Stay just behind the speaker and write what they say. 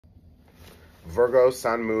Virgo,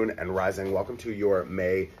 Sun, Moon, and Rising. Welcome to your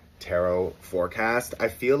May Tarot forecast. I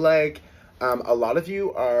feel like a lot of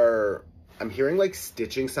you are, I'm hearing like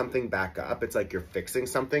stitching something back up. It's like you're fixing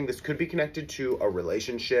something. This could be connected to a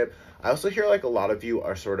relationship. I also hear like a lot of you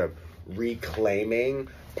are sort of reclaiming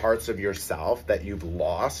parts of yourself that you've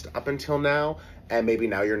lost up until now. And maybe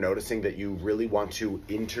now you're noticing that you really want to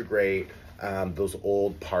integrate those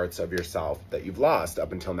old parts of yourself that you've lost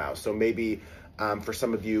up until now. So maybe for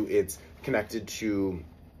some of you, it's connected to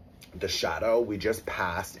the shadow. We just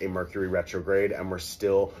passed a Mercury retrograde and we're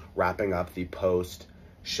still wrapping up the post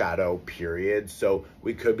shadow period. So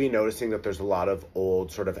we could be noticing that there's a lot of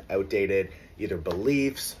old sort of outdated either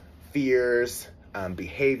beliefs, fears,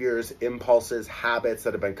 behaviors, impulses, habits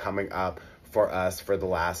that have been coming up for us for the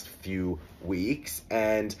last few weeks.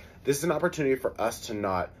 And this is an opportunity for us to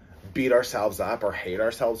not beat ourselves up or hate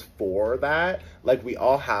ourselves for that. Like we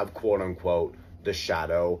all have, quote unquote, the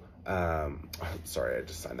shadow. Sorry, I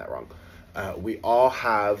just signed that wrong. We all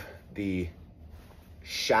have the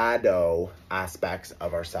shadow aspects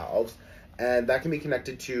of ourselves, and that can be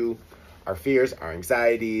connected to our fears, our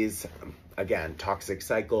anxieties, again, toxic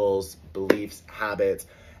cycles, beliefs, habits.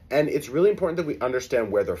 And it's really important that we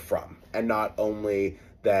understand where they're from, and not only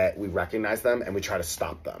that we recognize them and we try to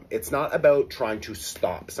stop them. It's not about trying to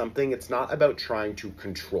stop something. It's not about trying to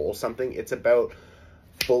control something. It's about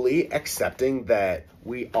fully accepting that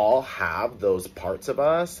we all have those parts of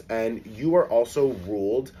us, and you are also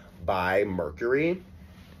ruled by Mercury.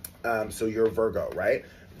 So you're Virgo, right?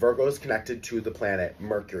 Virgo is connected to the planet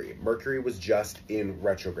Mercury. Mercury was just in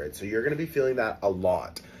retrograde. So you're going to be feeling that a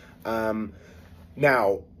lot.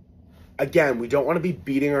 Now, again, we don't want to be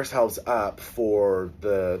beating ourselves up for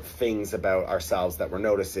the things about ourselves that we're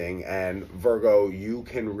noticing. And Virgo, you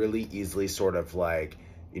can really easily sort of like,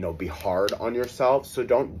 be hard on yourself. So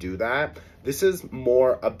don't do that. This is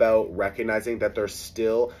more about recognizing that there's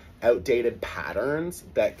still outdated patterns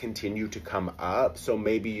that continue to come up. So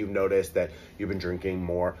maybe you've noticed that you've been drinking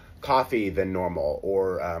more coffee than normal,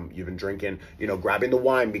 or you've been drinking, grabbing the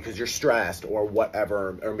wine because you're stressed or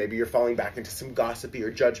whatever, or maybe you're falling back into some gossipy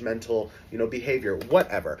or judgmental, behavior,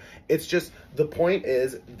 whatever. It's just, the point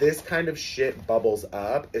is this kind of shit bubbles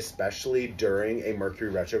up, especially during a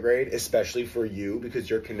Mercury retrograde, especially for you because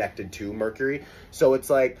you're connected to Mercury. So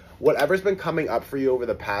it's like, whatever's been coming up for you over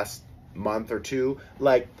the past month or two,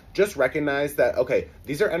 like just recognize that, okay,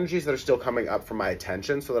 these are energies that are still coming up for my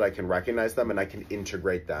attention so that I can recognize them and I can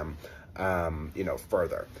integrate them,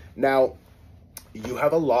 further. Now, you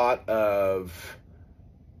have a lot of,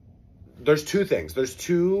 there's two things. There's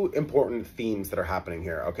two important themes that are happening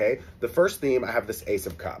here, okay? The first theme, I have this Ace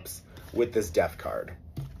of Cups with this Death card,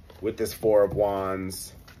 with this Four of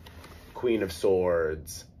Wands, Queen of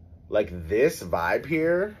Swords. Like this vibe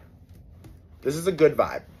here, this is a good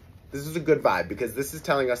vibe. This is a good vibe because this is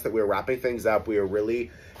telling us that we're wrapping things up. We are really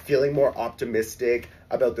feeling more optimistic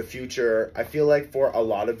about the future. I feel like for a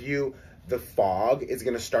lot of you, the fog is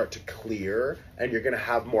going to start to clear and you're going to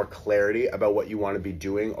have more clarity about what you want to be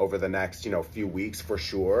doing over the next, few weeks for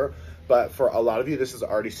sure. But for a lot of you, this has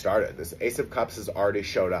already started. This Ace of Cups has already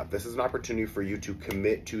showed up. This is an opportunity for you to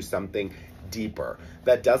commit to something deeper.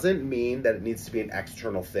 That doesn't mean that it needs to be an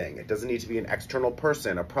external thing. It doesn't need to be an external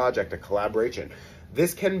person, a project, a collaboration.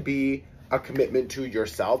 This can be a commitment to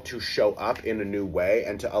yourself to show up in a new way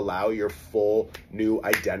and to allow your full new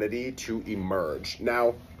identity to emerge.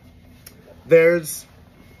 Now,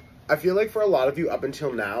 I feel like for a lot of you up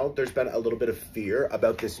until now, there's been a little bit of fear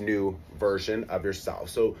about this new version of yourself.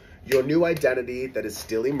 So your new identity that is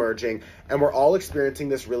still emerging, and we're all experiencing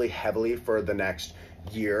this really heavily for the next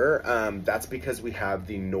year. That's because we have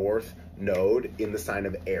the North Node in the sign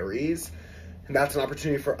of Aries. And that's an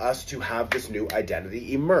opportunity for us to have this new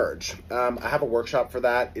identity emerge. I have a workshop for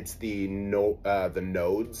that. It's the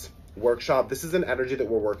Nodes workshop. This is an energy that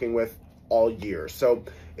we're working with all year. So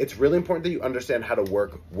it's really important that you understand how to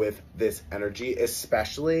work with this energy,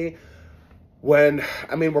 especially when,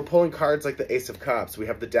 we're pulling cards like the Ace of Cups. We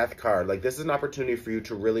have the Death card. Like this is an opportunity for you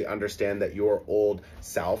to really understand that your old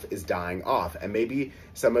self is dying off. And maybe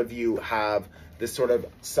some of you have this sort of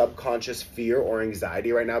subconscious fear or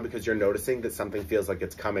anxiety right now because you're noticing that something feels like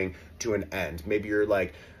it's coming to an end. Maybe you're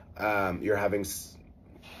like, you're having,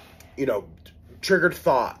 triggered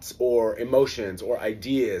thoughts or emotions or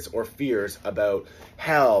ideas or fears about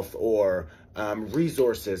health or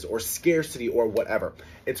resources or scarcity or whatever.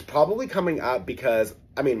 It's probably coming up because,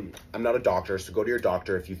 I'm not a doctor, so go to your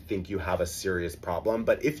doctor if you think you have a serious problem.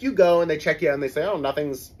 But if you go and they check you out and they say, oh,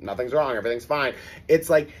 nothing's wrong, everything's fine. It's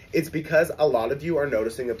like, it's because a lot of you are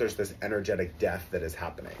noticing that there's this energetic death that is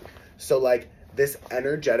happening. So like this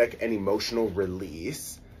energetic and emotional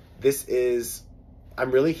release this is,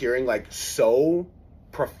 I'm really hearing like so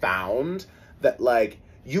profound that like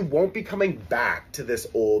you won't be coming back to this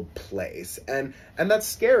old place. And that's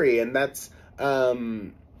scary, and that's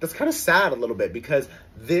kind of sad a little bit, because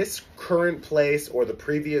this current place or the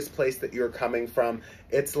previous place that you're coming from,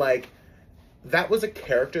 it's like that was a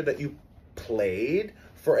character that you played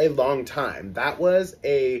for a long time. That was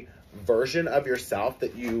a version of yourself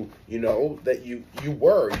that you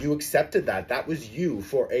accepted that was you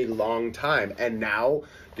for a long time. And now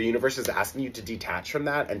the universe is asking you to detach from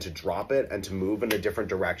that and to drop it and to move in a different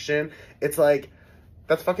direction. It's like,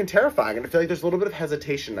 that's fucking terrifying. And I feel like there's a little bit of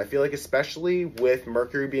hesitation. I feel like especially with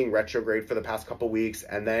Mercury being retrograde for the past couple weeks,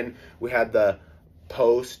 and then we had the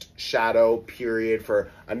post shadow period for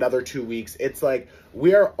another 2 weeks. It's like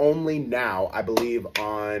we are only now, I believe,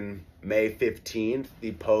 on May 15th,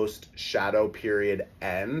 the post shadow period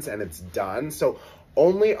ends and it's done. So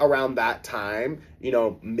only around that time,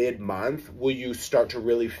 mid-month, will you start to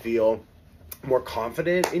really feel more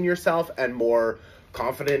confident in yourself and more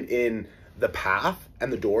confident in the path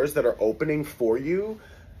and the doors that are opening for you.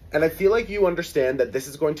 And I feel like you understand that this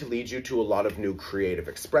is going to lead you to a lot of new creative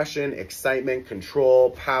expression, excitement,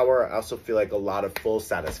 control, power. I also feel like a lot of full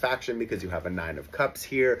satisfaction because you have a 9 of Cups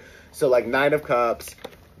here. So like 9 of Cups,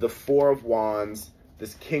 the 4 of Wands,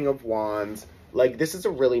 this King of Wands, like this is a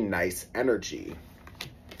really nice energy.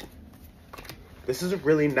 This is a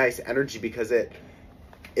really nice energy because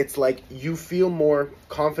it's like you feel more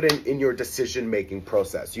confident in your decision-making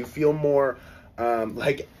process. You feel more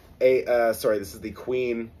this is the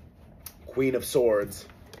Queen of Swords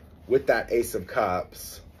with that Ace of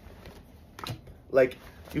Cups. Like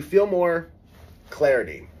you feel more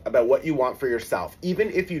clarity about what you want for yourself, even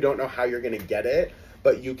if you don't know how you're going to get it,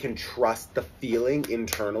 but you can trust the feeling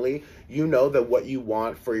internally. You know that what you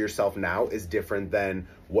want for yourself now is different than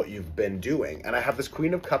what you've been doing. And I have this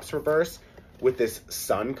Queen of Cups reverse with this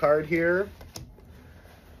Sun card here.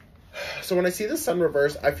 So when I see the Sun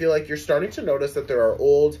reverse, I feel like you're starting to notice that there are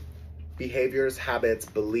old behaviors, habits,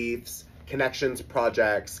 beliefs, connections,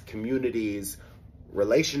 projects, communities,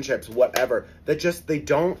 relationships, whatever, that they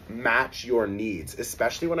don't match your needs,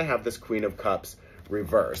 especially when I have this Queen of Cups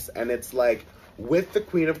reverse. And it's like, with the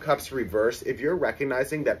Queen of Cups reverse, if you're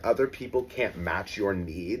recognizing that other people can't match your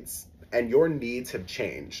needs and your needs have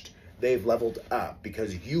changed, they've leveled up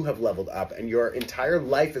because you have leveled up and your entire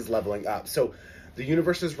life is leveling up. So the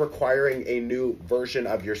universe is requiring a new version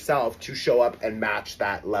of yourself to show up and match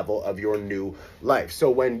that level of your new life. So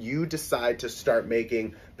when you decide to start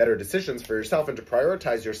making better decisions for yourself and to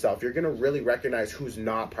prioritize yourself, you're going to really recognize who's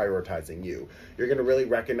not prioritizing you. You're going to really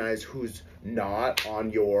recognize who's not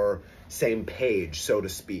on your same page, so to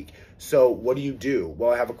speak. So what do?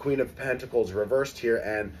 Well, I have a Queen of Pentacles reversed here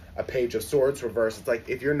and a Page of Swords reversed. It's like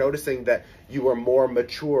if you're noticing that you are more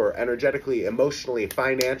mature energetically, emotionally,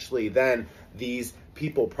 financially than these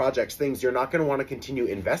people, projects, things, you're not going to want to continue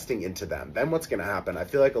investing into them. Then what's going to happen? I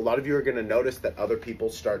feel like a lot of you are going to notice that other people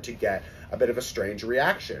start to get a bit of a strange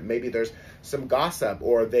reaction. Maybe there's some gossip,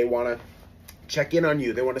 or they want to check in on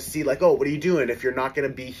you. They want to see like, oh, what are you doing if you're not going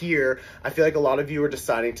to be here? I feel like a lot of you are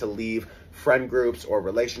deciding to leave friend groups or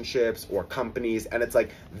relationships or companies, and it's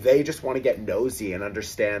like they just want to get nosy and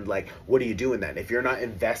understand like, what are you doing then? If you're not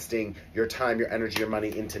investing your time, your energy, your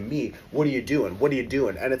money into me, what are you doing? What are you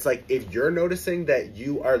doing? And it's like, if you're noticing that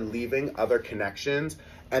you are leaving other connections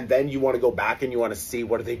and then you want to go back and you want to see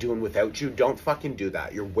what are they doing without you, don't fucking do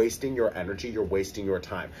that. You're wasting your energy. You're wasting your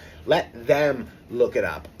time. Let them look it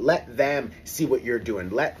up. Let them see what you're doing.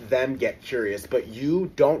 Let them get curious, but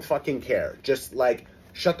you don't fucking care. Just like,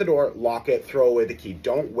 shut the door, lock it, throw away the key.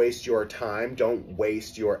 Don't waste your time. Don't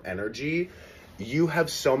waste your energy. You have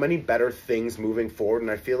so many better things moving forward, and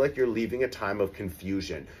I feel like you're leaving a time of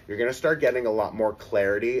confusion. You're going to start getting a lot more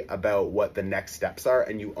clarity about what the next steps are,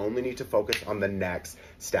 and you only need to focus on the next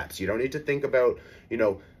steps. You don't need to think about,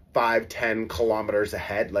 5-10 kilometers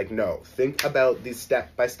ahead. Like, no, think about these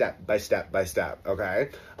step by step, okay?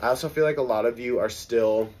 I also feel like a lot of you are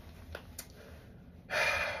still...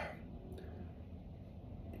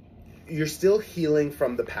 You're still healing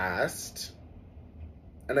from the past.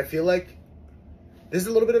 And I feel like this is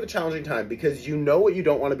a little bit of a challenging time because you know what you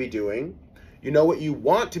don't want to be doing. You know what you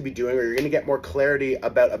want to be doing, or you're going to get more clarity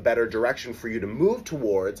about a better direction for you to move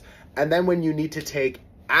towards. And then when you need to take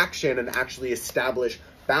action and actually establish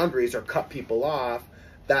boundaries or cut people off,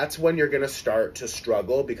 that's when you're going to start to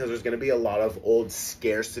struggle, because there's going to be a lot of old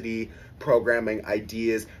scarcity programming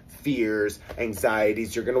ideas, fears,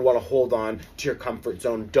 anxieties. You're going to want to hold on to your comfort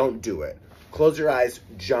zone. Don't do it. Close your eyes,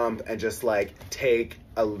 jump, and just like take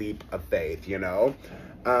a leap of faith,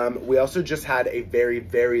 We also just had a very,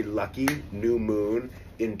 very lucky new moon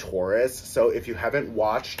in Taurus. So if you haven't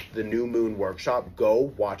watched the new moon workshop,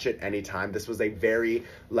 go watch it anytime. This was a very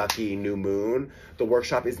lucky new moon. The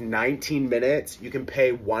workshop is 19 minutes. You can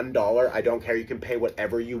pay $1. I don't care. You can pay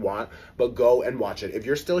whatever you want, but go and watch it. If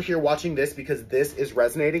you're still here watching this because this is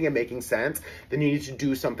resonating and making sense, then you need to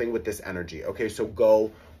do something with this energy. Okay, so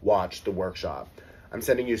go watch the workshop. I'm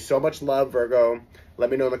sending you so much love, Virgo. Let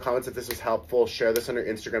me know in the comments if this was helpful. Share this on your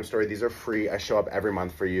Instagram story. These are free. I show up every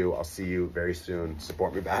month for you. I'll see you very soon.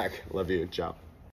 Support me back. Love you. Ciao.